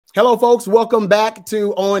Hello, folks. Welcome back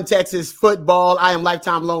to On Texas Football. I am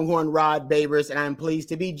lifetime Longhorn Rod Babers, and I'm pleased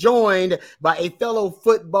to be joined by a fellow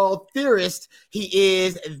football theorist. He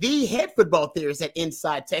is the head football theorist at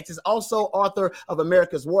Inside Texas, also author of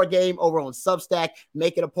America's War Game over on Substack.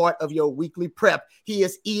 Make it a part of your weekly prep. He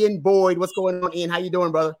is Ian Boyd. What's going on, Ian? How you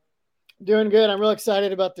doing, brother? Doing good. I'm real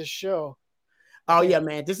excited about this show. Oh, yeah,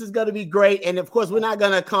 man. This is going to be great. And, of course, we're not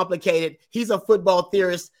going to complicate it. He's a football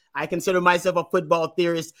theorist. I consider myself a football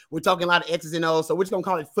theorist. We're talking a lot of X's and O's, so we're just going to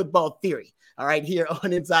call it football theory, all right, here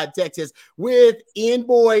on Inside Texas with Ian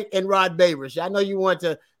Boyd and Rod Babers. I know you want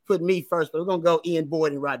to put me first, but we're going to go Ian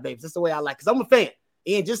Boyd and Rod Babers. That's the way I like it, because I'm a fan.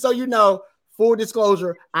 Ian, just so you know, full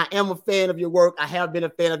disclosure, I am a fan of your work. I have been a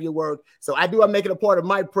fan of your work. So I make it a part of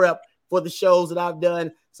my prep for the shows that I've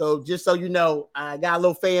done. So just so you know, I got a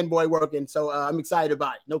little fanboy working. So I'm excited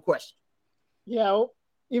about it. No question. Yeah, well,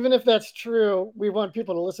 even if that's true, we want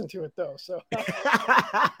people to listen to it, though. So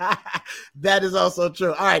that is also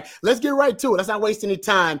true. All right, let's get right to it. Let's not waste any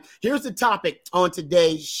time. Here's the topic on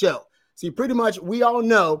today's show. See, pretty much we all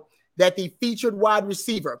know that the featured wide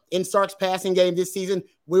receiver in Sark's passing game this season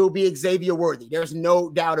will be Xavier Worthy. There's no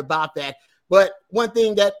doubt about that. But one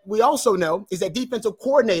thing that we also know is that defensive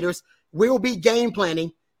coordinators will be game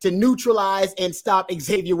planning to neutralize and stop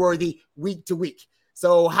Xavier Worthy week to week.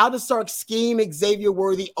 So how does Sark scheme Xavier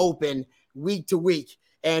Worthy open week to week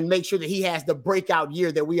and make sure that he has the breakout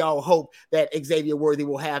year that we all hope that Xavier Worthy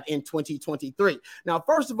will have in 2023? Now,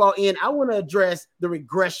 first of all, Ian, I want to address the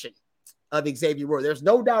regression of Xavier Worthy. There's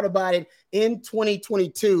no doubt about it. In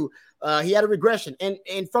 2022, he had a regression.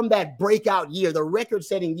 And from that breakout year, the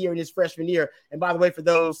record-setting year in his freshman year, and by the way, for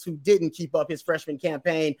those who didn't keep up his freshman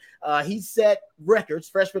campaign, he set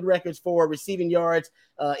freshman records for receiving yards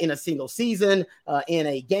in a single season, in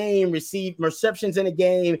a game, received receptions in a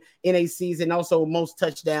game, in a season, also most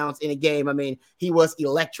touchdowns in a game. I mean, he was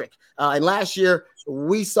electric. And last year,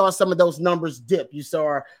 we saw some of those numbers dip. You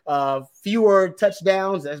saw fewer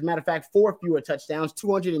touchdowns. As a matter of fact, 4 fewer touchdowns,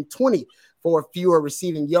 220 for fewer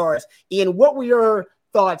receiving yards. Ian, what were your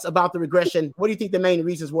thoughts about the regression? What do you think the main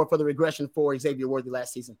reasons were for the regression for Xavier Worthy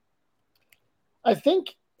last season? I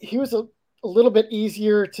think he was a little bit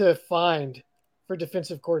easier to find for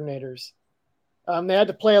defensive coordinators. They had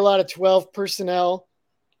to play a lot of 12 personnel.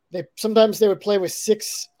 Sometimes they would play with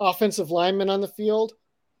 6 offensive linemen on the field.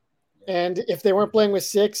 And if they weren't playing with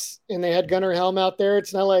 6 and they had Gunnar Helm out there,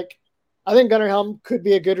 it's not like – I think Gunnar Helm could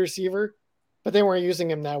be a good receiver, but they weren't using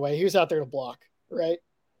him that way. He was out there to block, right?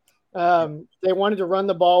 They wanted to run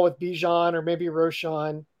the ball with Bijan or maybe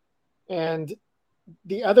Roshan. And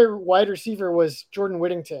the other wide receiver was Jordan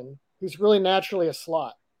Whittington, who's really naturally a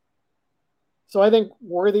slot. So I think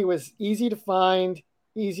Worthy was easy to find,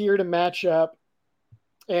 easier to match up,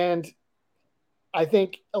 and I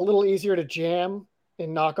think a little easier to jam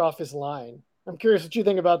and knock off his line. I'm curious what you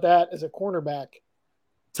think about that as a cornerback.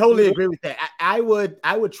 Totally agree with that. I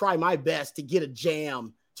would try my best to get a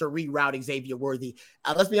jam to reroute Xavier Worthy.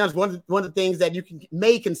 Let's be honest, one of the things that you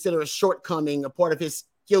may consider a shortcoming, a part of his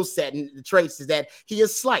skill set and the traits, is that he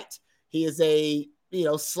is slight. He is a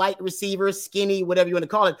slight receiver, skinny, whatever you want to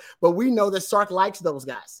call it. But we know that Sark likes those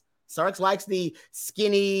guys. Sark likes the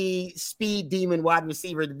skinny speed demon wide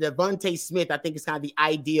receiver. Devontae Smith, I think, is kind of the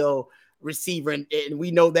ideal receiver, and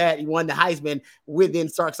we know that he won the Heisman within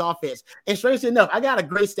Sark's offense. And strangely enough, I got a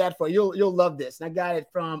great stat for you. You'll love this. And I got it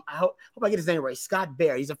from, I hope I get his name right, Scott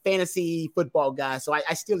Bear. He's a fantasy football guy, so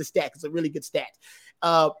I steal the stat because it's a really good stat.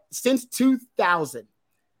 Since 2000,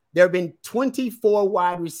 there have been 24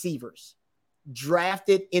 wide receivers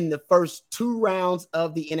drafted in the first 2 rounds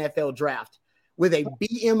of the NFL draft with a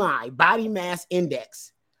BMI, body mass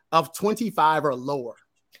index, of 25 or lower.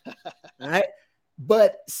 All right.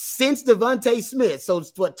 But since Devontae Smith, so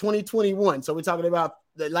it's 2021. So we're talking about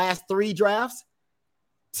the last 3 drafts,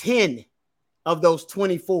 10 of those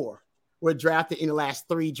 24 were drafted in the last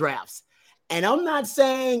 3 drafts. And I'm not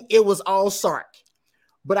saying it was all Sark,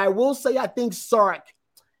 but I will say I think Sark,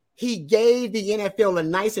 he gave the NFL a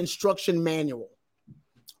nice instruction manual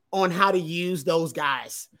on how to use those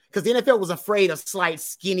guys. Because the NFL was afraid of slight,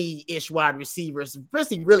 skinny-ish wide receivers,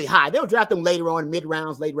 especially really high. They'll draft them later on,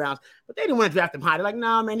 mid-rounds, late rounds, but they didn't want to draft them high. They're like,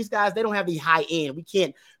 nah, man, these guys, they don't have the high end. We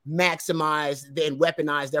can't maximize and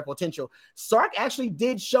weaponize their potential. Sark actually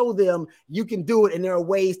did show them you can do it, and there are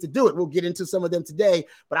ways to do it. We'll get into some of them today,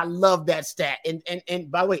 but I love that stat.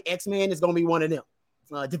 And by the way, X-Man is going to be one of them.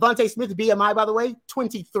 Devontae Smith, BMI, by the way,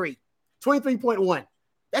 23.1.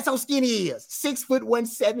 That's how skinny he is, 6 foot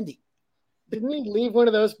 170. Didn't he leave one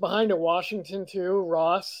of those behind at Washington too,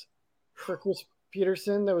 Ross, for Chris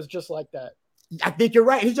Peterson? That was just like that. I think you're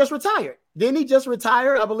right. He just retired. Didn't he just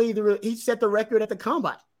retire? I believe he set the record at the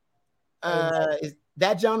combine. Is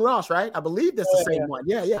that John Ross, right? I believe that's the same one.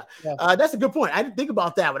 Yeah. That's a good point. I didn't think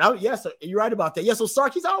about that one. Yes, you're right about that. Yeah, so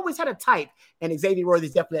Sark, he's always had a type, and Xavier Worthy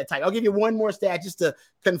is definitely that type. I'll give you one more stat just to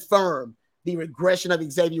confirm the regression of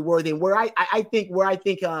Xavier Worthy, and where I think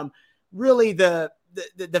really the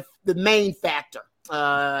main factor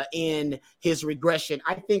in his regression.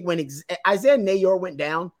 I think when Isaiah Nayor went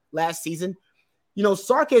down last season,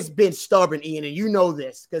 Sark has been stubborn, Ian, and you know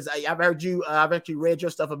this because I've heard you. I've actually read your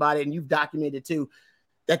stuff about it, and you've documented too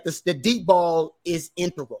that the deep ball is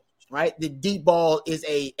integral, right? The deep ball is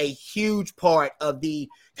a huge part of the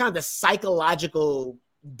kind of the psychological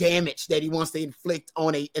damage that he wants to inflict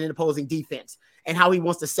on an opposing defense and how he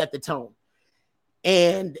wants to set the tone.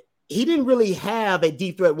 And he didn't really have a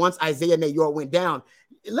deep threat once Isaiah Nayor went down.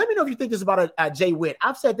 Let me know if you think this about Jay Witt.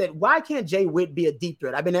 I've said that why can't Jay Witt be a deep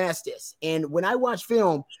threat? I've been asked this. And when I watch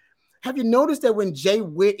film, have you noticed that when Jay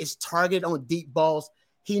Witt is targeted on deep balls,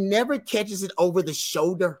 he never catches it over the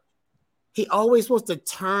shoulder? He always wants to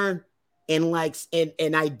turn and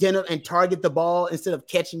identify and target the ball instead of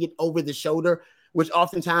catching it over the shoulder, which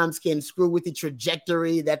oftentimes can screw with the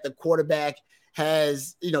trajectory that the quarterback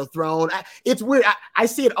has, thrown. It's weird. I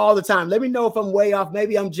see it all the time. Let me know if I'm way off.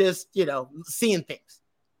 Maybe I'm just, seeing things.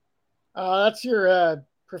 That's your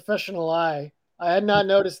professional eye. I had not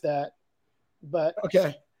noticed that, but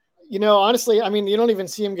okay. Honestly, I mean, you don't even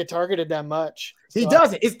see him get targeted that much. He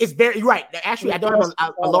doesn't. It's very right. Actually, I don't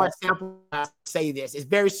have a large sample size to say this. It's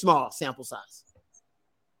very small sample size.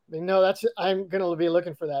 I mean, no, I'm going to be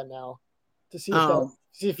looking for that now to see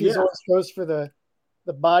if he always goes for the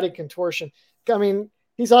body contortion. I mean,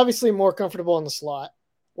 he's obviously more comfortable in the slot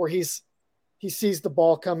where he sees the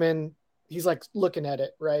ball come in. He's like looking at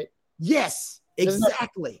it, right? Yes,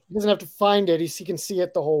 exactly. He doesn't have to find it. He can see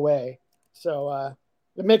it the whole way. So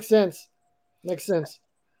it makes sense.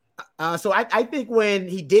 So I think when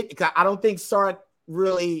he did, I don't think Sark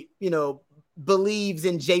really, believes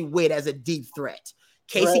in Jay Witt as a deep threat.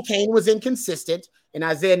 Casey Kane was inconsistent, and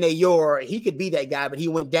Isaiah Nayor, he could be that guy, but he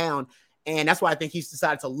went down. And that's why I think he's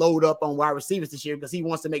decided to load up on wide receivers this year because he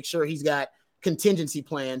wants to make sure he's got contingency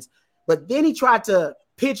plans. But then he tried to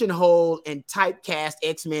pigeonhole and typecast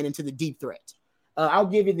X-Men into the deep threat. I'll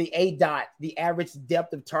give you the the average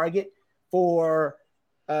depth of target for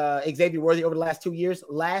Xavier Worthy over the last 2 years.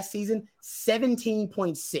 Last season,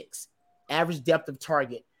 17.6 average depth of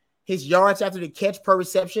target. His yards after the catch per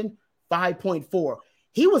reception, 5.4.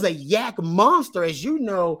 He was a yak monster, as you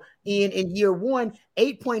know, in year one,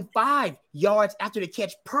 8.5 yards after the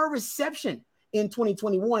catch per reception in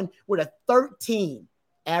 2021 with a 13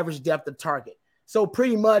 average depth of target. So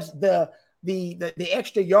pretty much the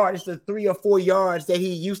extra yards, the 3 or 4 yards that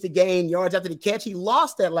he used to gain yards after the catch, he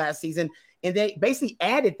lost that last season. And they basically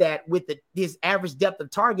added that with his average depth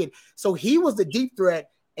of target. So he was the deep threat,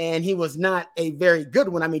 and he was not a very good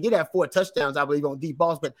one. I mean, he did have 4 touchdowns, I believe, on deep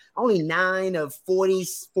balls, but only 9 of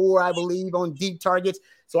 44, I believe, on deep targets.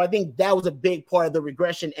 So I think that was a big part of the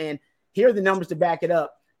regression. And here are the numbers to back it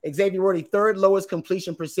up. Xavier Worthy, third lowest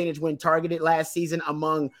completion percentage when targeted last season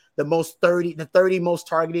among the 30 most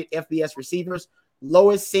targeted FBS receivers,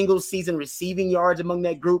 lowest single season receiving yards among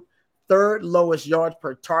that group, third lowest yards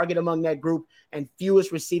per target among that group, and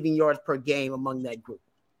fewest receiving yards per game among that group.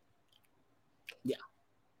 Yeah.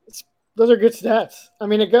 Those are good stats. I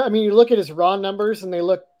mean, you look at his raw numbers and they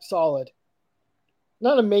look solid.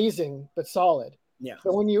 Not amazing, but solid. Yeah.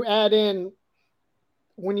 But when you add in,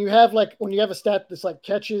 when you have a stat that's like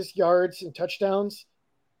catches, yards, and touchdowns,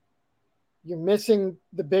 you're missing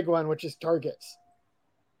the big one, which is targets.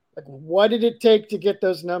 Like, what did it take to get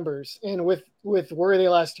those numbers? And with Worthy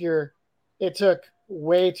last year, it took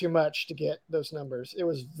way too much to get those numbers. It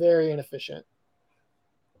was very inefficient.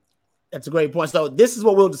 That's a great point. So this is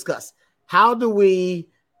what we'll discuss. How do we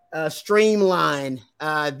streamline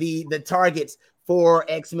the targets for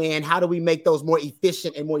X-Men? How do we make those more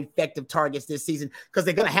efficient and more effective targets this season? Because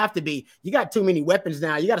they're going to have to be. You got too many weapons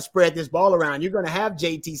now. You got to spread this ball around. You're going to have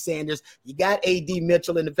JT Sanders. You got A.D.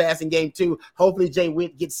 Mitchell in the passing game too. Hopefully Jay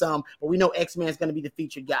Witt gets some, but we know X-Men is going to be the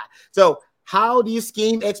featured guy. So how do you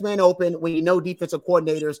scheme X-Men open when you know defensive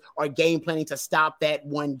coordinators are game planning to stop that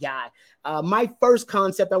one guy? My first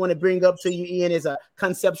concept I want to bring up to you, Ian, is a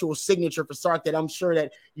conceptual signature for Sark that I'm sure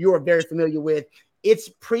that you are very familiar with. It's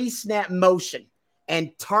pre-snap motion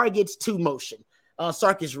and targets to motion.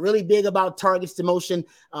 Sark is really big about targets to motion.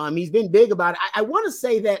 He's been big about it. I want to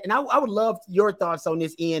say that, and I would love your thoughts on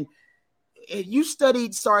this, Ian. You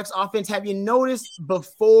studied Sark's offense. Have you noticed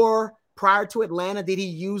prior to Atlanta, did he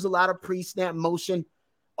use a lot of pre-snap motion?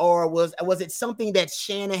 Or was it something that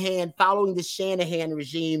Shanahan, following the Shanahan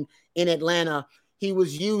regime in Atlanta, he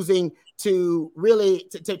was using to really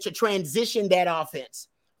to transition that offense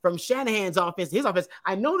from Shanahan's offense to his offense.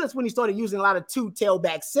 I know that's when he started using a lot of 2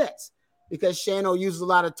 tailback sets because Shano uses a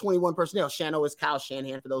lot of 21 personnel. Shano is Kyle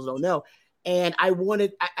Shanahan, for those who don't know. And I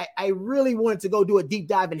really wanted to go do a deep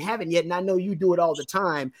dive and haven't yet. And I know you do it all the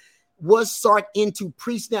time. Was Sark into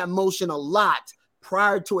pre-snap motion a lot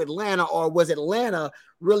prior to Atlanta, or was Atlanta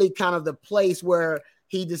really kind of the place where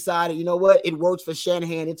he decided, you know what, it works for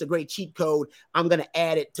Shanahan. It's a great cheat code. I'm going to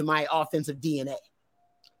add it to my offensive DNA.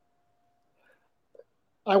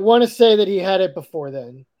 I want to say that he had it before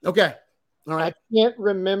then. Okay. All right. I can't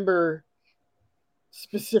remember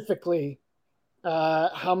specifically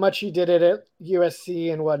how much he did it at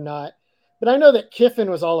USC and whatnot. But I know that Kiffin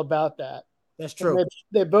was all about that. That's true.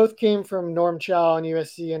 They both came from Norm Chow and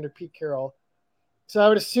USC under Pete Carroll. So I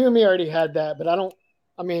would assume he already had that, but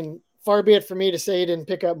far be it for me to say he didn't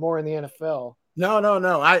pick up more in the NFL.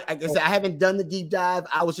 No. I guess I haven't done the deep dive.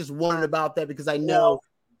 I was just wondering about that because I know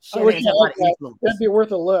Shanahan had a lot of influence. That'd be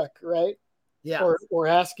worth a look, right? Yeah. Or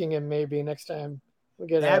asking him maybe next time.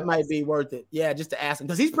 That might be worth it. Yeah, just to ask him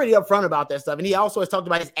because he's pretty upfront about that stuff. And he also has talked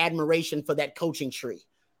about his admiration for that coaching tree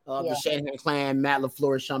of the Shanahan clan, Matt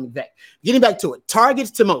LaFleur, Sean McVay. Getting back to it, targets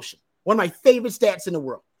to motion. One of my favorite stats in the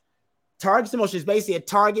world. Targets to motion is basically a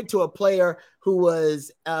target to a player who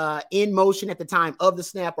was in motion at the time of the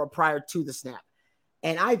snap or prior to the snap.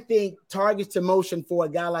 And I think targets to motion for a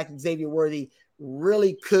guy like Xavier Worthy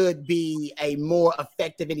really could be a more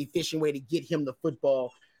effective and efficient way to get him the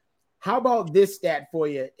football. How about this stat for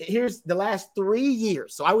you? Here's the last 3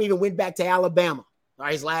 years. So I even went back to Alabama. All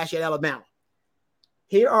right, his last year at Alabama.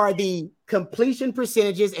 Here are the completion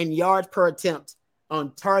percentages and yards per attempt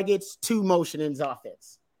on targets to motion in his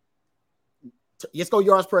offense. Let's go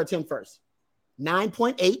yards per attempt first.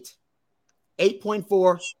 9.8,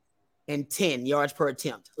 8.4, and 10 yards per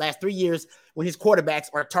attempt. Last 3 years when his quarterbacks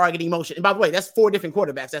are targeting motion. And by the way, that's 4 different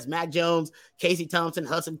quarterbacks. That's Mac Jones, Casey Thompson,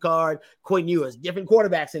 Hudson Card, Quinn Ewers. Different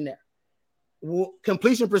quarterbacks in there.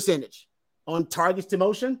 Completion percentage on targets to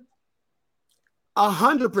motion,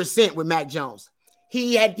 100% with Mac Jones.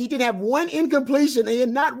 He didn't have one incompletion,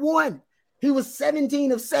 and not one. He was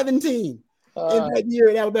 17 of 17 in that year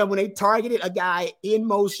at Alabama when they targeted a guy in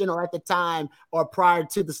motion or at the time or prior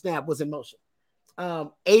to the snap was in motion.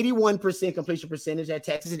 81% completion percentage at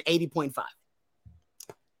Texas and 80.5.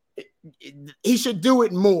 He should do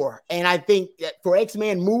it more. And I think that for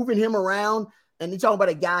X-Man moving him around, and you're talking about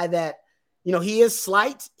a guy that, he is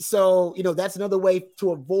slight. So, that's another way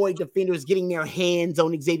to avoid defenders getting their hands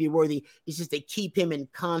on Xavier Worthy. It's just to keep him in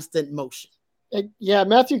constant motion. Yeah,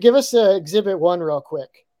 Matthew, give us Exhibit 1 real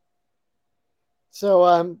quick.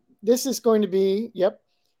 So this is going to be,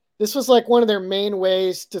 this was like one of their main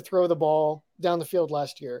ways to throw the ball down the field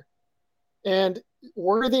last year. And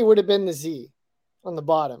Worthy would have been the Z on the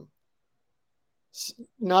bottom,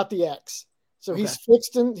 not the X. So okay.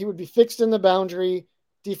 He would be fixed in the boundary.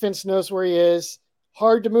 Defense knows where he is.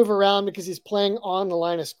 Hard to move around because he's playing on the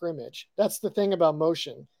line of scrimmage. That's the thing about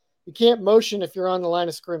motion. You can't motion if you're on the line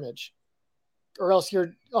of scrimmage, or else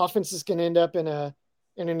your offense is going to end up in an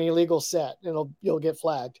illegal set, and you'll get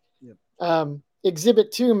flagged. Yep.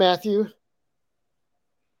 Exhibit 2, Matthew.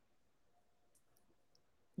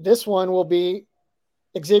 This one will be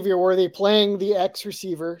Xavier Worthy playing the X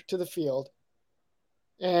receiver to the field.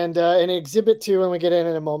 And in Exhibit 2, when we get in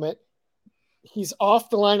a moment, he's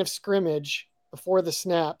off the line of scrimmage before the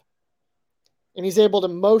snap, and he's able to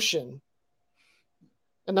motion.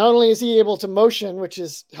 And not only is he able to motion, which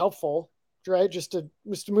is helpful, right, just to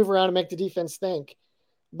move around and make the defense think.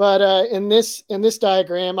 But in this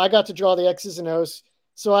diagram, I got to draw the X's and O's,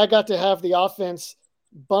 so I got to have the offense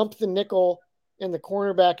bump the nickel and the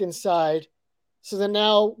cornerback inside. So then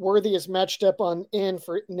now Worthy is matched up on in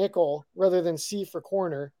for nickel rather than C for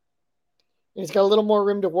corner. And he's got a little more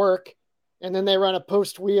room to work. And then they run a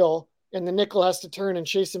post wheel, and the nickel has to turn and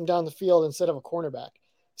chase him down the field instead of a cornerback.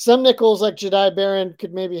 Some nickels, like Jedi Barron,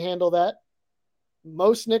 could maybe handle that.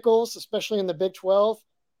 Most nickels, especially in the Big 12,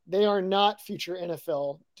 they are not future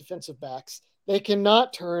NFL defensive backs. They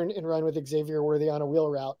cannot turn and run with Xavier Worthy on a wheel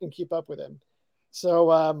route and keep up with him.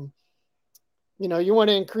 So, you want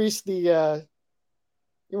to increase the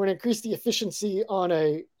efficiency on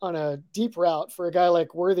a deep route for a guy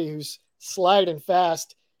like Worthy who's sliding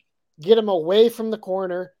fast. Get him away from the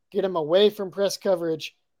corner, get him away from press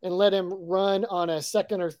coverage, and let him run on a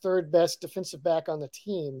second or third best defensive back on the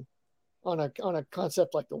team on a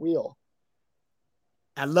concept like the wheel.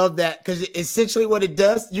 I love that because essentially what it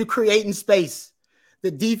does, you're creating space.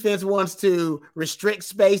 the defense wants to restrict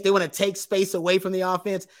space. They want to take space away from the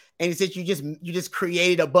offense. And he said, you just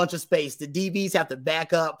created a bunch of space. The DBs have to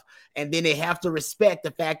back up, and then they have to respect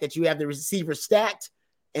the fact that you have the receiver stacked.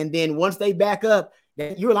 And then once they back up,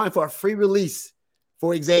 then you're allowing for a free release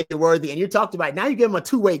for Xavier Worthy. And you talked about it. Now you give him a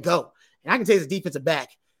two-way go. And I can tell you as a defensive back,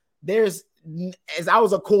 as I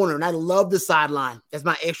was a corner, and I love the sideline as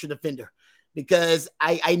my extra defender because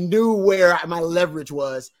I knew where my leverage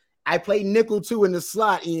was. I played nickel too in the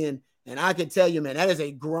slot in, and I can tell you, man, that is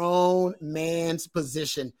a grown man's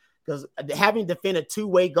position because having to defend a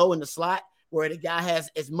two-way go in the slot where the guy has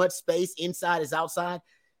as much space inside as outside,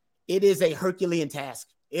 it is a Herculean task.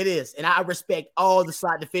 It is. And I respect all the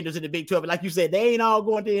slot defenders in the Big 12. But like you said, they ain't all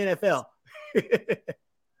going to the NFL.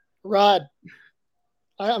 Rod,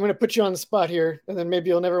 I'm going to put you on the spot here, and then maybe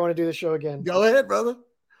you'll never want to do the show again. Go ahead, brother.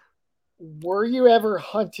 Were you ever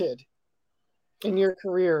hunted in your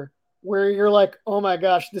career where you're like, oh my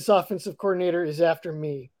gosh, this offensive coordinator is after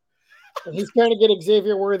me, and he's trying to get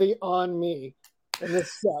Xavier Worthy on me, and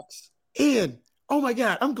this sucks? Ian, oh my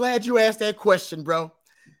God, I'm glad you asked that question, bro.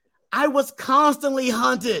 I was constantly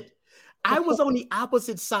hunted. I was on the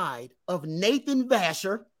opposite side of Nathan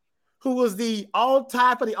Vasher, who was the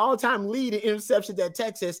all-time lead in interceptions at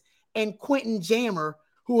Texas, and Quentin Jammer,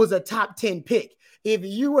 who was a top 10 pick. If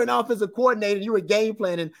you were an offensive coordinator, you were game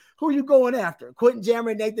planning, who are you going after? Quentin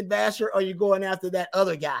Jammer and Nathan Vasher, or are you going after that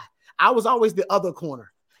other guy? I was always the other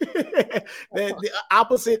corner. the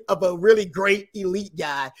opposite of a really great elite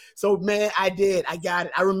guy. So, man, I got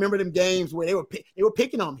it. I remember them games where they were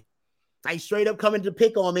picking on me. Like straight up coming to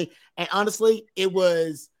pick on me. And honestly, it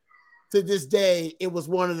was, to this day, it was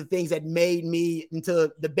one of the things that made me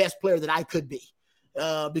into the best player that I could be.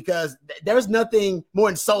 Because there's nothing more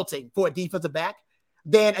insulting for a defensive back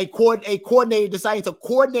than a coordinator deciding to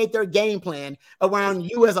coordinate their game plan around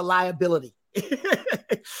you as a liability.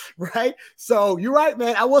 Right? So you're right,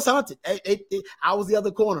 man. I was hunted. I was the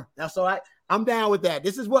other corner. That's all right. I'm down with that.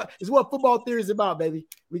 This is what football theory is about, baby.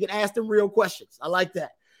 We can ask them real questions. I like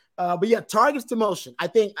that. But yeah, targets to motion. I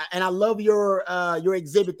think, and I love your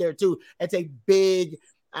exhibit there too. It's a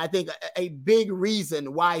big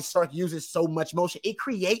reason why Sark uses so much motion. It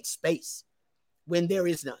creates space when there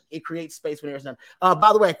is none. It creates space when there is none.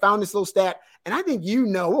 By the way, I found this little stat, and I think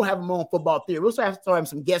we'll have them on football theory. We'll also have to have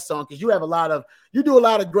some guests on because you do a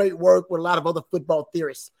lot of great work with a lot of other football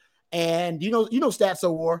theorists. And you know Stats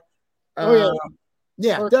of War. Oh yeah.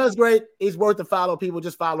 Yeah, does great. He's worth to follow. People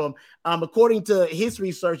just follow him. According to his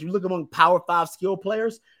research, you look among Power 5 skill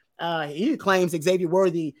players, he claims Xavier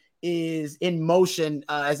Worthy is in motion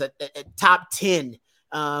as a top 10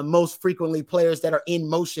 most frequently players that are in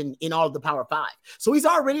motion in all of the Power 5. So he's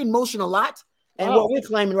already in motion a lot. And what we're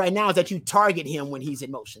claiming right now is that you target him when he's in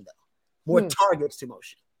motion, though. More targets to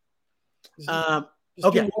motion.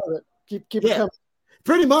 Okay. Keep it coming.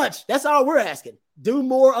 Pretty much. That's all we're asking. Do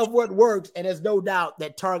more of what works, and there's no doubt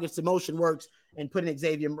that targets to motion works, and putting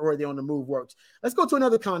Xavier Worthy on the move works. Let's go to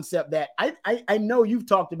another concept that I know you've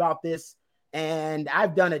talked about this, and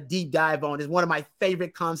I've done a deep dive on. It's one of my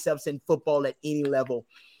favorite concepts in football at any level.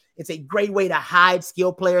 It's a great way to hide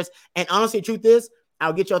skill players, and honestly, the truth is,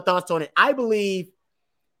 I'll get your thoughts on it. I believe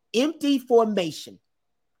empty formation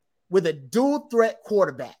with a dual threat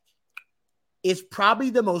quarterback is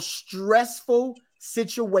probably the most stressful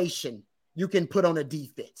situation you can put on a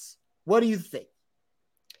defense. What do you think?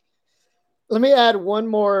 Let me add one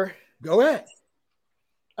more. Go ahead.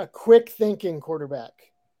 A quick thinking quarterback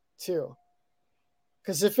too.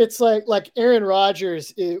 Because if it's like Aaron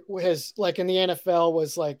Rodgers, it was like in the NFL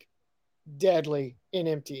was like deadly in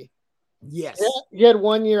empty. Yes. He had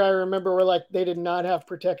 1 year I remember where like they did not have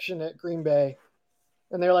protection at Green Bay.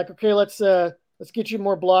 And they're like, okay, let's get you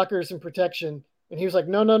more blockers and protection. And he was like,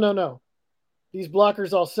 no. These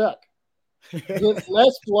blockers all suck. Get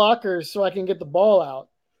less blockers so I can get the ball out.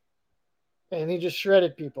 And he just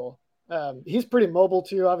shredded people. He's pretty mobile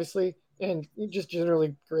too, obviously, and just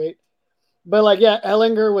generally great. But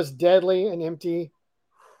Ellinger was deadly and empty.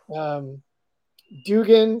 Duggan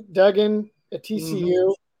at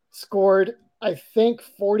TCU scored, I think,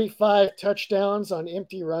 45 touchdowns on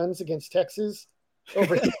empty runs against Texas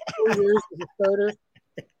over 4 years as a starter.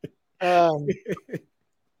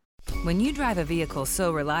 When you drive a vehicle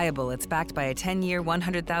so reliable it's backed by a 10-year,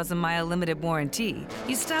 100,000-mile limited warranty,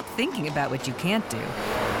 you stop thinking about what you can't do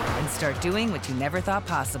and start doing what you never thought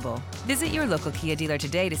possible. Visit your local Kia dealer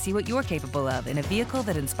today to see what you're capable of in a vehicle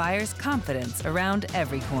that inspires confidence around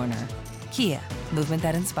every corner. Kia, movement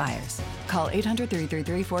that inspires. Call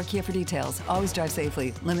 800-333-4KIA for details. Always drive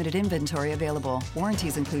safely. Limited inventory available.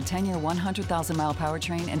 Warranties include 10-year 100,000-mile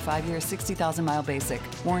powertrain and 5-year 60,000-mile basic.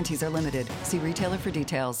 Warranties are limited. See retailer for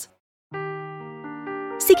details.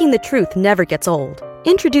 Seeking the truth never gets old.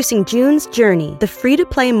 Introducing June's Journey, the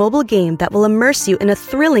free-to-play mobile game that will immerse you in a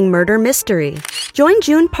thrilling murder mystery. Join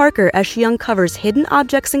June Parker as she uncovers hidden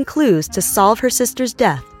objects and clues to solve her sister's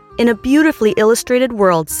death in a beautifully illustrated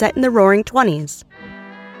world set in the Roaring '20s.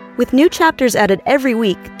 With new chapters added every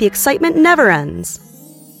week, the excitement never ends.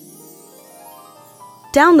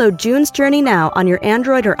 Download June's Journey now on your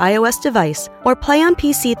Android or iOS device, or play on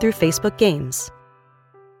PC through Facebook Games.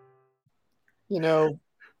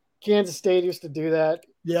 Kansas State used to do that.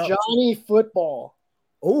 Yeah. Johnny Football.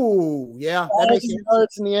 Oh, yeah. That makes sense.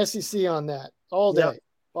 Starts in the SEC on that all day. Yeah.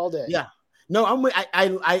 All day. Yeah. No,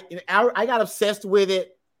 I got obsessed with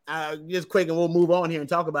it. Just quick, and we'll move on here and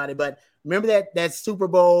talk about it. But remember that Super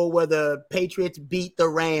Bowl where the Patriots beat the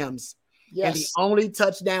Rams? Yes. And the only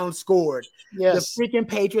touchdown scored. Yes. The freaking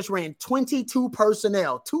Patriots ran 22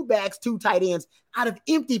 personnel, 2 backs, 2 tight ends out of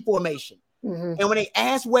empty formation. Mm-hmm. And when they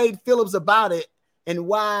asked Wade Phillips about it and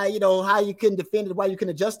why, how you couldn't defend it, why you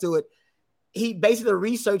couldn't adjust to it, he basically, the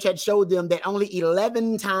research had showed them that only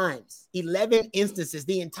 11 instances,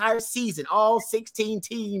 the entire season, all 16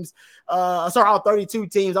 teams, all 32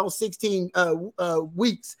 teams, all 16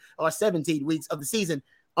 weeks or 17 weeks of the season,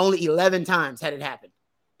 only 11 times had it happen.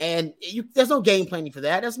 And there's no game planning for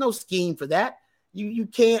that. There's no scheme for that. You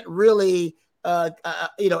can't really,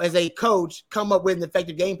 as a coach, come up with an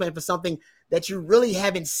effective game plan for something that you really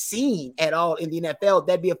haven't seen at all in the NFL.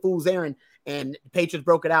 That'd be a fool's errand. And the Patriots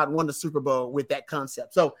broke it out and won the Super Bowl with that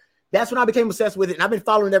concept. So that's when I became obsessed with it. And I've been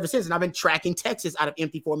following it ever since. And I've been tracking Texas out of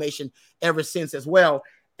empty formation ever since as well.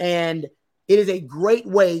 And it is a great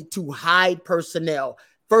way to hide personnel.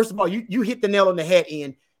 First of all, you hit the nail on the head,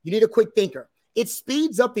 Ian. You need a quick thinker. It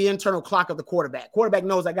speeds up the internal clock of the quarterback. Quarterback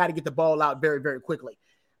knows I got to get the ball out very, very quickly.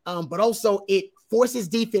 But also it forces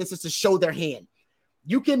defenses to show their hand.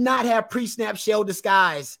 You cannot have pre-snap shell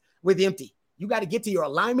disguise with empty. You got to get to your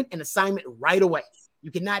alignment and assignment right away.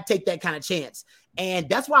 You cannot take that kind of chance. And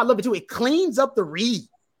that's why I love it too. It cleans up the read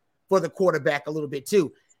for the quarterback a little bit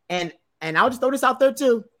too. And I'll just throw this out there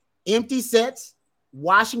too. Empty sets,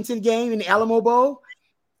 Washington game in the Alamo Bowl.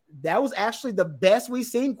 That was actually the best we've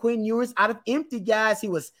seen Quinn Ewers out of empty guys. He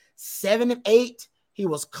was 7-8. He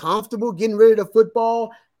was comfortable getting rid of the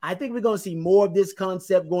football. I think we're going to see more of this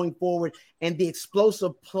concept going forward and the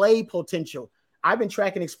explosive play potential. I've been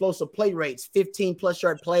tracking explosive play rates, 15-plus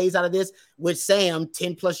yard plays out of this, with Sam,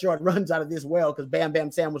 10-plus yard runs out of this well, because Bam Bam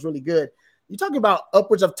Sam was really good. You're talking about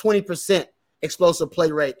upwards of 20% explosive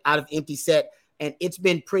play rate out of empty set, and it's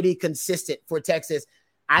been pretty consistent for Texas.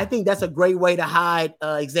 I think that's a great way to hide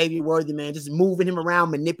Xavier Worthy, man, just moving him around,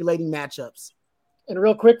 manipulating matchups. And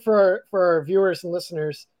real quick for our viewers and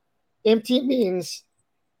listeners, empty means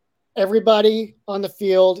everybody on the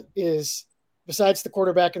field is, besides the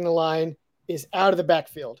quarterback in the line, is out of the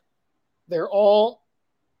backfield. They're all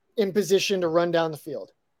in position to run down the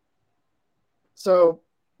field. So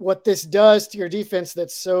what this does to your defense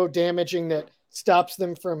that's so damaging that stops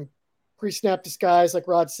them from pre-snap disguise, like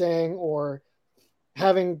Rod's saying, or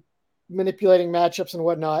manipulating matchups and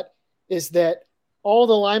whatnot, is that all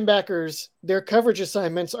the linebackers, their coverage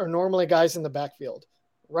assignments are normally guys in the backfield.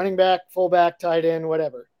 Running back, fullback, tight end,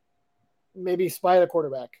 whatever. Maybe spy the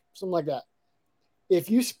quarterback, something like that. If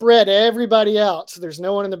you spread everybody out so there's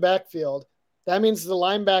no one in the backfield, that means the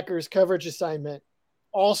linebacker's coverage assignment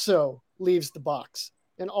also leaves the box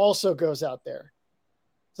and also goes out there.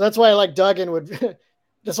 So that's why I like Duggan would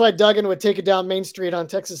that's why Duggan would take it down Main Street on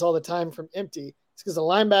Texas all the time from empty. It's because the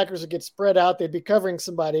linebackers would get spread out, they'd be covering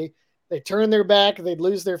somebody, they turn their back, they'd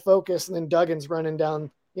lose their focus, and then Duggan's running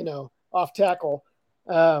down, off tackle.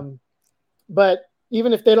 But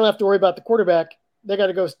even if they don't have to worry about the quarterback, they got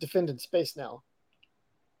to go defend in space now.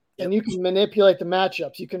 And you can manipulate the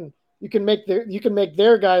matchups. You can make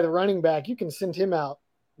their guy the running back. You can send him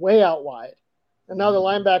way out wide. And now the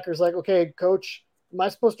linebacker's like, okay, coach, am I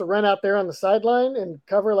supposed to run out there on the sideline and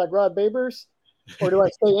cover like Rod Babers, or do I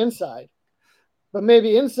stay inside? But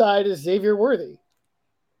maybe inside is Xavier Worthy.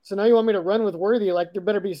 So now you want me to run with Worthy? Like there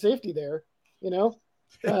better be safety there,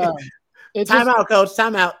 Time out, coach.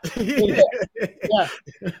 Time out. Yeah.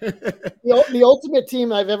 The ultimate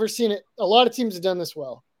team I've ever seen it. A lot of teams have done this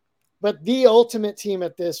well. But the ultimate team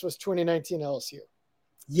at this was 2019 LSU.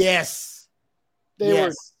 Yes. They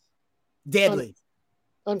were deadly.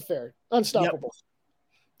 Unfair. Unstoppable.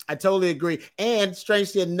 Yep. I totally agree. And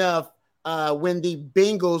strangely enough, when the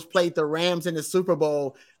Bengals played the Rams in the Super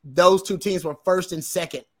Bowl, those two teams were first and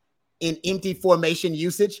second in empty formation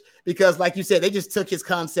usage because, like you said, they just took his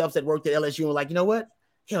concepts that worked at LSU and were like, you know what?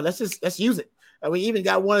 Hell, let's use it. We even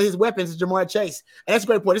got one of his weapons is Jamar Chase. And that's a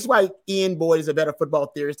great point. This is why Ian Boyd is a better football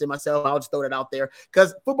theorist than myself. I'll just throw that out there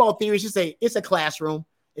because football theory is it's a classroom.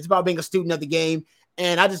 It's about being a student of the game.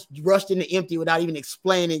 And I just rushed into empty without even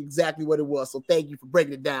explaining exactly what it was. So thank you for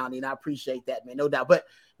breaking it down. And I appreciate that, man. No doubt. But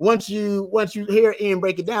once you hear Ian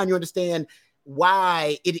break it down, you understand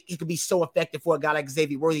why it could be so effective for a guy like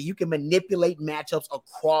Xavier Worthy. You can manipulate matchups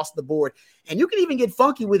across the board. And you can even get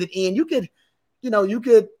funky with it, Ian. You could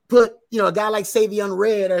put, a guy like Xavier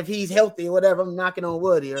Red, or if he's healthy or whatever, I'm knocking on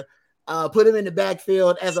wood here, put him in the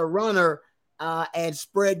backfield as a runner and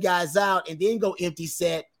spread guys out and then go empty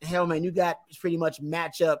set. Hell, man, you got pretty much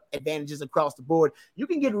matchup advantages across the board. You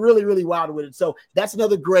can get really, really wild with it. So that's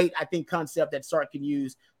another great, I think, concept that Sark can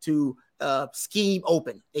use to scheme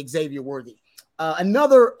open Xavier Worthy.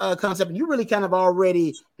 Another concept, and you really kind of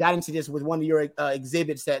already got into this with one of your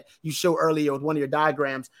exhibits that you show earlier with one of your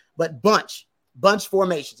diagrams, but bunch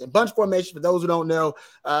formations. And bunch formation, for those who don't know,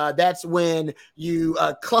 that's when you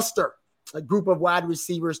cluster a group of wide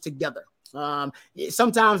receivers together.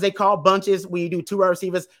 Sometimes they call bunches when you do two wide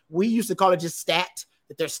receivers. We used to call it just stacked,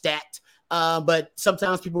 that they're stacked. But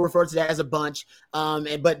sometimes people refer to that as a bunch.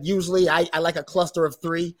 But usually I like a cluster of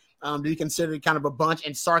three to be considered kind of a bunch.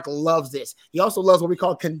 And Sark loves this. He also loves what we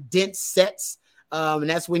call condensed sets. And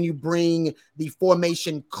that's when you bring the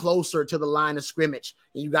formation closer to the line of scrimmage.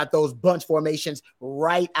 And you got those bunch formations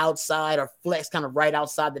right outside or flex kind of right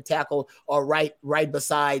outside the tackle or right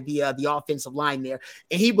beside the offensive line there.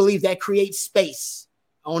 And he believes that creates space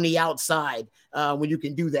on the outside when you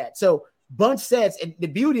can do that. So bunch sets, and the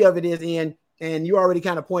beauty of it is, Ian, and you already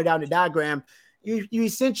kind of pointed out in the diagram, you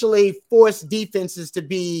essentially force defenses to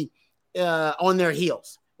be on their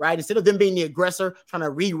heels, right? Instead of them being the aggressor, trying to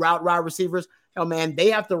reroute wide receivers, man, they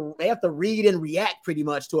have to read and react pretty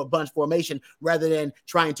much to a bunch formation rather than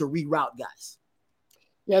trying to reroute guys.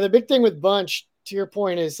 Yeah, the big thing with bunch, to your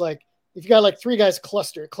point, is like if you got like three guys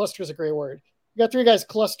clustered, cluster is a great word. You got three guys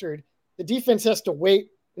clustered, the defense has to wait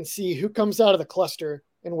and see who comes out of the cluster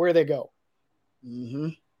and where they go. Mm-hmm.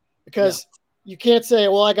 Because you can't say,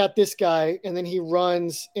 well, I got this guy, and then he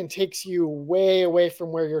runs and takes you way away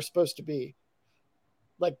from where you're supposed to be.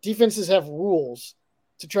 Like defenses have rules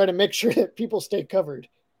to try to make sure that people stay covered.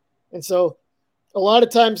 And so a lot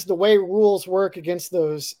of times the way rules work against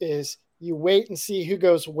those is you wait and see who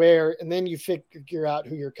goes where, and then you figure out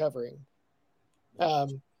who you're covering.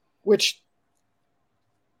 Which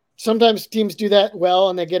sometimes teams do that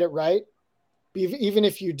well and they get it right. Even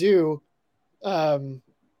if you do, you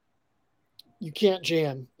can't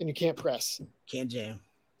jam and you can't press. Can't jam.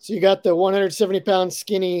 So you got the 170-pound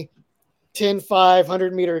skinny 10-5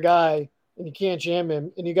 100-meter guy, and you can't jam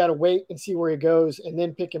him, and you got to wait and see where he goes and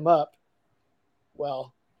then pick him up.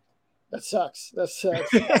 Well, that sucks.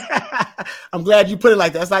 I'm glad you put it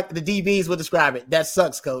like that. That's like the DBs would describe it. That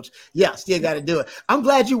sucks, coach. Yeah, still got to do it. I'm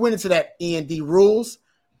glad you went into that, Ian, the rules,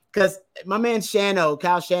 because my man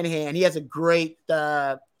Kyle Shanahan, he has a great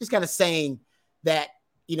just kind of saying that,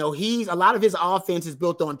 a lot of his offense is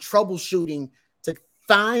built on troubleshooting to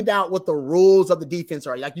find out what the rules of the defense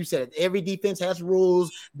are. Like you said, every defense has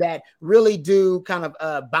rules that really do kind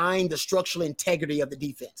of bind the structural integrity of the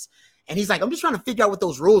defense. And he's like, I'm just trying to figure out what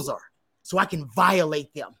those rules are so I can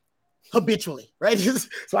violate them habitually, right?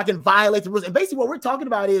 So I can violate the rules. And basically what we're talking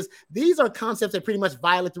about is these are concepts that pretty much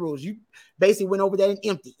violate the rules. You basically went over that in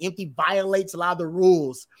empty. Empty violates a lot of the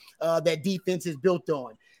rules that defense is built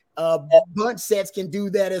on. Bunch sets can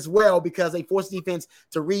do that as well because they force defense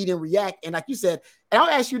to read and react. And like you said, and I'll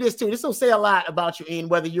ask you this too, this will say a lot about you, Ian,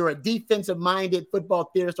 whether you're a defensive-minded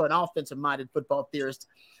football theorist or an offensive-minded football theorist.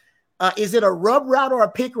 Is it a rub route or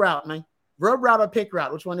a pick route, man? Rub route or pick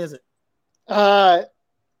route? Which one is it? I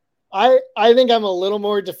think I'm a little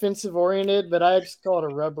more defensive-oriented, but I just call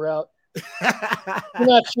it a rub route. You're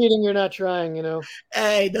not cheating, you're not trying,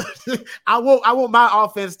 Hey, I want my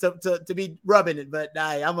offense to be rubbing it, but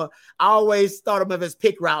I always thought of them as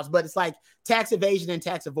pick routes, but it's like tax evasion and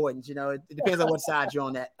tax avoidance. It depends on what side you're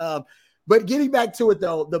on that. But getting back to it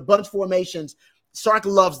though, the bunch formations, Sark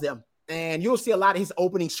loves them, and you'll see a lot of his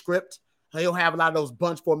opening script. He'll have a lot of those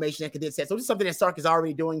bunch formation and condensed sets. So this is something that Sark is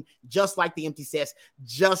already doing, just like the empty sets,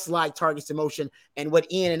 just like targets to motion. And what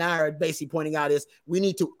Ian and I are basically pointing out is we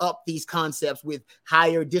need to up these concepts with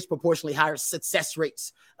disproportionately higher success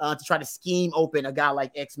rates to try to scheme open a guy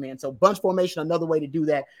like X-Man. So bunch formation, another way to do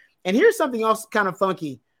that. And here's something else kind of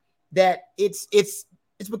funky that it's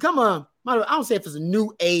become I don't say if it's a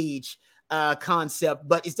new age concept,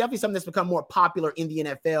 but it's definitely something that's become more popular in the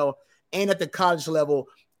NFL and at the college level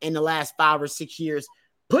in the last 5 or 6 years.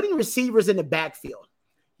 putting receivers in the backfield.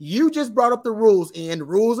 You just brought up the rules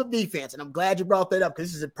of defense, and I'm glad you brought that up because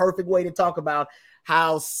this is a perfect way to talk about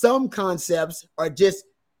how some concepts are just,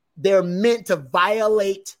 they're meant to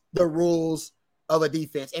violate the rules of a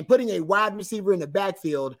defense. And putting a wide receiver in the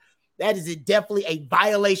backfield, that is definitely a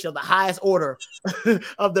violation of the highest order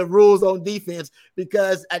of the rules on defense,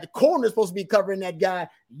 because at the corner is supposed to be covering that guy.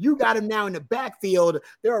 You got him now in the backfield.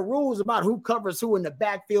 There are rules about who covers who in the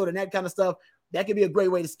backfield and that kind of stuff. That could be a great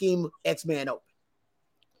way to scheme X-Man open.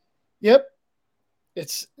 Yep.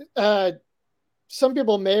 It's some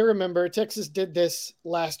people may remember Texas did this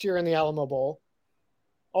last year in the Alamo Bowl.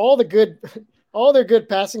 All their good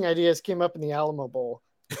passing ideas came up in the Alamo Bowl.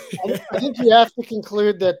 I think you have to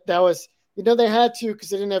conclude that was, they had to, because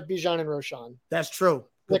they didn't have Bijan and Roshan. That's true.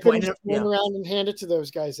 They couldn't just turn around and hand it to those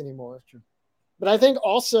guys anymore. But I think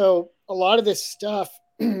also a lot of this stuff,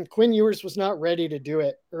 Quinn Ewers was not ready to do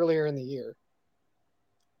it earlier in the year.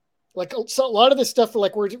 Like, so a lot of this stuff,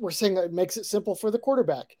 like we're saying, it makes it simple for the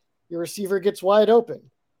quarterback. Your receiver gets wide open,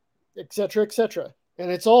 et cetera, et cetera. And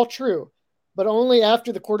it's all true, but only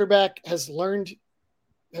after the quarterback has learned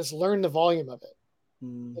the volume of it.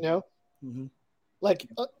 Mm-hmm. Like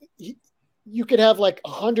you could have like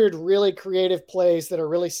 100 really creative plays that are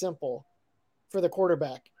really simple for the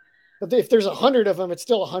quarterback, but if there's 100 of them, it's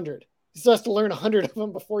still 100. He still has to learn 100 of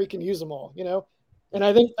them before he can use them all, And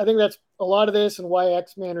I think that's a lot of this, and why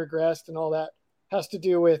X-Man regressed and all that has to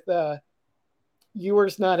do with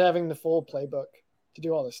Ewers not having the full playbook to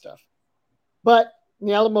do all this stuff. But in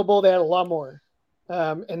the Alamo Bowl, they had a lot more,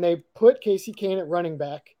 and they put Casey Kane at running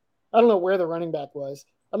back. I don't know where the running back was.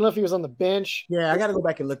 I don't know if he was on the bench. Yeah, I got to go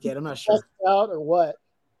back and look at it. I'm not sure. Out or what.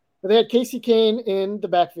 But they had Casey Kane in the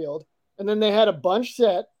backfield, and then they had a bunch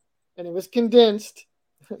set, and it was condensed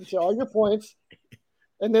to all your points.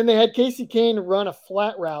 And then they had Casey Kane run a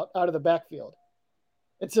flat route out of the backfield.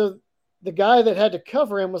 And so the guy that had to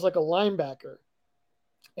cover him was like a linebacker.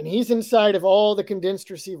 And he's inside of all the condensed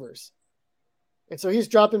receivers. And so he's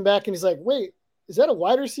dropping back and he's like, wait, is that a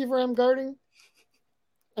wide receiver I'm guarding?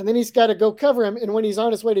 And then he's got to go cover him. And when he's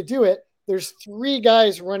on his way to do it, there's 3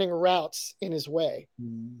 guys running routes in his way.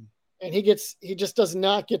 And he just does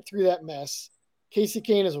not get through that mess. Casey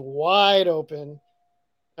Kane is wide open.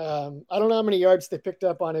 I don't know how many yards they picked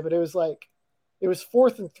up on it, but it was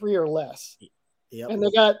 4th and 3 or less. Yep. And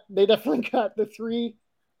they definitely got the 3,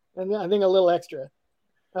 and I think a little extra.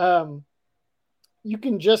 You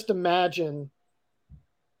can just imagine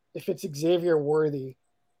if it's Xavier Worthy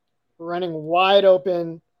running wide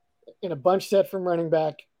open in a bunch set from running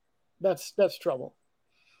back. That's trouble.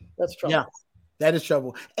 That's trouble. Yeah, that is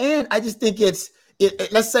trouble. And I just think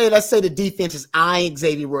let's say the defense is eyeing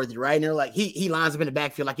Xavier Worthy, right? And they're like, he lines up in the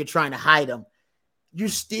backfield like you're trying to hide him. You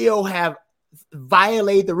still have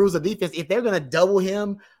violated the rules of defense. If they're going to double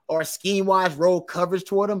him or scheme-wise roll coverage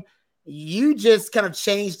toward him, you just kind of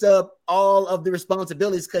changed up all of the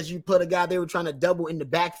responsibilities because you put a guy they were trying to double in the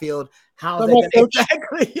backfield. How they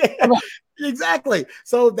exactly? Yeah, exactly.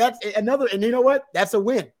 So that's another, and you know what? That's a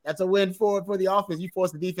win. That's a win for the offense. You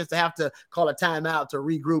force the defense to have to call a timeout to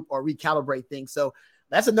regroup or recalibrate things. So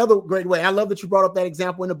that's another great way. I love that you brought up that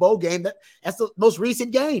example in the bowl game. That's the most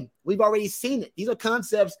recent game. We've already seen it. These are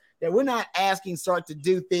concepts that we're not asking Sark to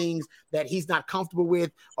do things that he's not comfortable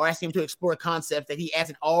with or asking him to explore concepts that he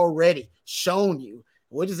hasn't already shown you.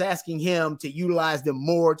 We're just asking him to utilize them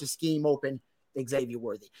more to scheme open Xavier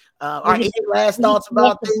Worthy. All right, any last thoughts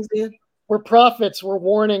about things then? We're prophets. We're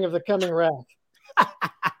warning of the coming wrath.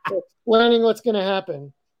 We're explaining what's going to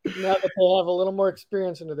happen now that they have a little more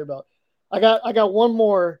experience under their belt. I got one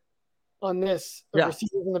more on this.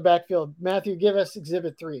 Receivers in the backfield. Matthew, give us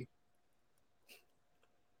Exhibit 3.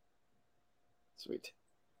 Sweet.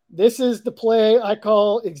 This is the play I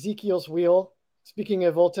call Ezekiel's wheel. Speaking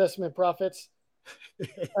of Old Testament prophets.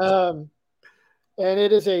 And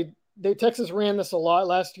it is Texas ran this a lot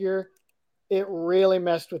last year. It really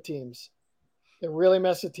messed with teams.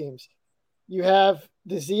 You have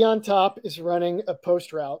the Z on top is running a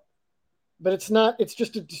post route, but it's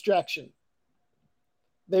just a distraction.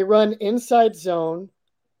 They run inside zone,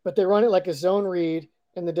 but they run it like a zone read,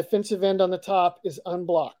 and the defensive end on the top is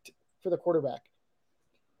unblocked for the quarterback.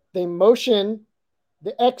 They motion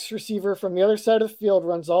the X receiver from the other side of the field,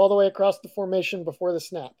 runs all the way across the formation before the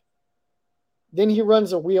snap. Then he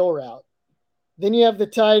runs a wheel route. Then you have the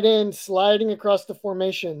tight end sliding across the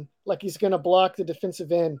formation like he's going to block the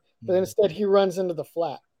defensive end, but instead he runs into the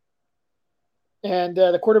flat. And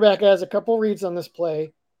the quarterback has a couple reads on this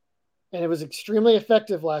play, and it was extremely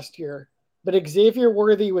effective last year. But Xavier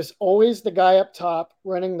Worthy was always the guy up top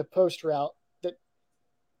running the post route that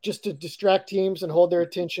just to distract teams and hold their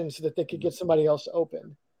attention so that they could get somebody else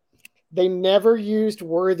open. They never used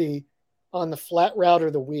Worthy on the flat route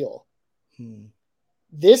or the wheel.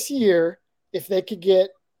 This year, if they could get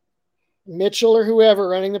Mitchell or whoever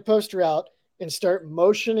running the post route and start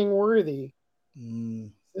motioning Worthy,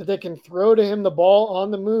 that they can throw to him the ball on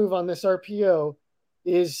the move on this RPO,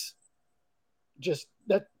 is just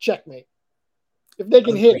that checkmate. If they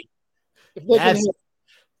can hit it. If they can hit it.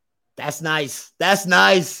 That's nice. That's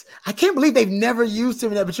nice. I can't believe they've never used him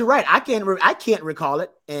in that, but you're right. I can't recall it.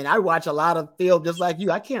 And I watch a lot of film just like you.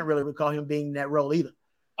 I can't really recall him being in that role either.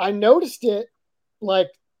 I noticed it like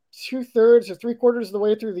 2/3 or 3/4 of the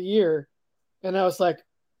way through the year. And I was like,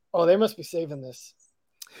 oh, they must be saving this.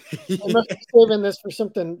 They must be saving this for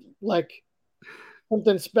something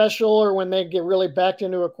special, or when they get really backed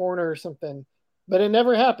into a corner or something. But it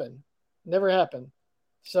never happened. Never happened.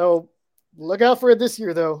 So look out for it this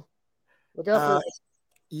year, though. Look out for it.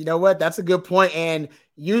 You know what? That's a good point. And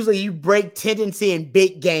usually you break tendency in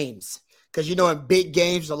big games, because, you know, in big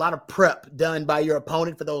games, there's a lot of prep done by your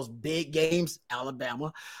opponent for those big games,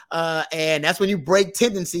 Alabama. And that's when you break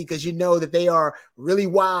tendency, because you know that they are really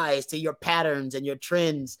wise to your patterns and your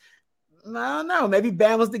trends. I don't know. Maybe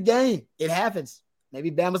Bama's the game. It happens. Maybe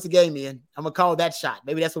Bama's the game, Ian. I'm going to call that shot.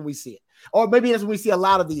 Maybe that's when we see it. Or maybe that's when we see a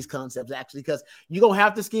lot of these concepts, actually, because you're going to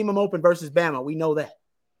have to scheme them open versus Bama. We know that.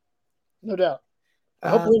 No doubt. I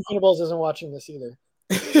hope Lynn Venables isn't watching this either.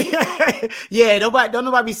 Yeah, don't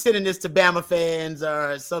nobody be sending this to Bama fans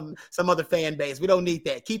or some other fan base. We don't need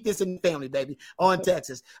that. Keep this in the family, baby, on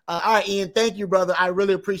Texas. All right, Ian, thank you, brother. I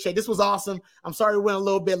really appreciate it. This was awesome. I'm sorry we went a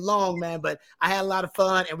little bit long, man, but I had a lot of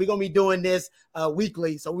fun, and we're going to be doing this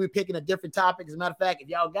weekly, so we're picking a different topic. As a matter of fact, if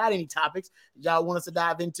y'all got any topics that y'all want us to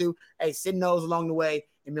dive into, hey, send those along the way,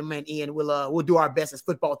 and my man Ian, we'll do our best as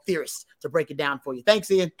football theorists to break it down for you.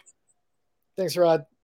 Thanks, Ian. Thanks, Rod.